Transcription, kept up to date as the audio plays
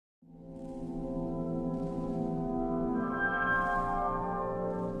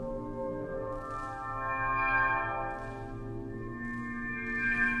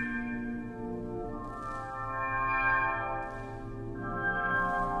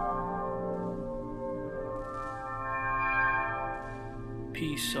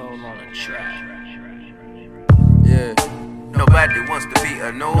Sohl on a track. Yeah. Nobody wants to be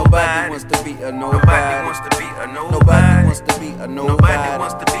a nobody. Nobody wants to be a nobody. Nobody wants to be a nobody. Nobody wants to be a nobody. Nobody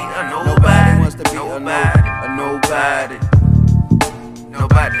wants to be a nobody. Nobody wants to be a nobody. nobody.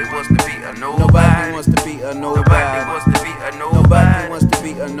 Nobody wants to be a nobody. Nobody wants to be a Nobody nobody. wants to be a Nobody nobody. wants to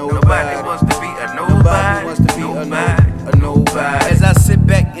be a Nobody nobody. wants to be a Nobody nobody. wants to be a nobody. As I sit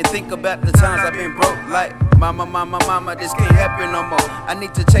back and think about the times I've been broke, like mama, this can't happen no more. I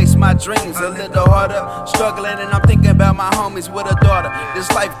need to chase my dreams a little harder. Struggling and I'm thinking about my homies with a daughter. This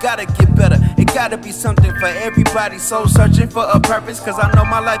life gotta get better. It gotta be something for everybody. Soul searching for a purpose, cause I know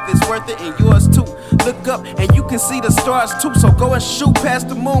my life is worth it and yours too. Look up and you can see the stars too. So go and shoot past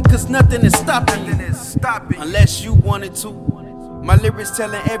the moon, cause nothing is stopping you. Unless you wanted to. My lyrics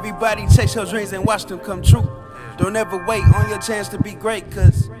telling everybody chase your dreams and watch them come true. Don't ever wait on your chance to be great,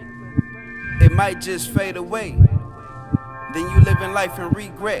 cause it might just fade away. Then you living life in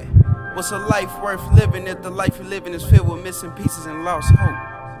regret. What's a life worth living if the life you're living is filled with missing pieces and lost hope?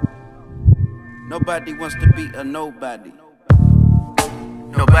 Nobody wants to be a nobody.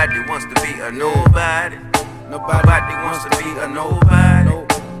 Nobody wants to be a nobody. Nobody wants to be a nobody.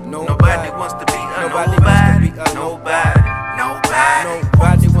 Nobody wants to be a nobody. Nobody.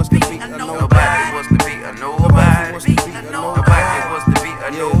 Nobody wants to be a Nobody nobody. wants to be a nobody. Nobody wants to be a Nobody wants to be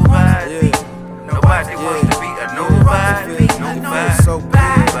a nobody. Nobody wants to be a nobody. Nobody. So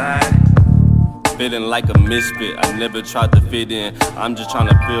bad. Feeling like a misfit, I never tried to fit in. I'm just trying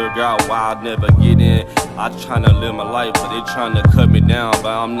to figure out why I never get in. I tryna live my life, but they tryna cut me down. But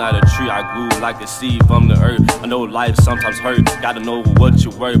I'm not a tree, I grew like a seed from the earth. I know life sometimes hurt, gotta know what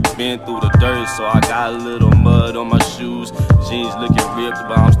you're worth. Been through the dirt, so I got a little mud on my shoes. Jeans looking ripped,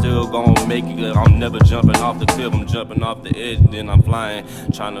 but I'm still gonna make it. I'm never jumping off the cliff, I'm jumping off the edge, then I'm flying.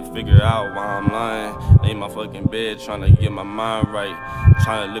 Trying to figure out why I'm lying. Lay my fucking bed, trying to get my mind right.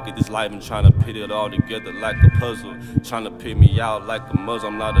 Trying to look at this life and trying to put it all together like a puzzle. Trying to pick me out like a muzzle.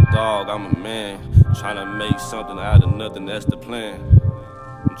 I'm not a dog, I'm a man. Trying to make something out of nothing, that's the plan.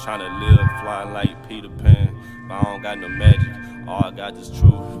 I'm trying to live, fly like Peter Pan. But I don't got no magic, all I got is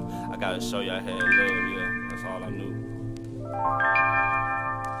truth. I gotta show you I had love, yeah, that's all I knew.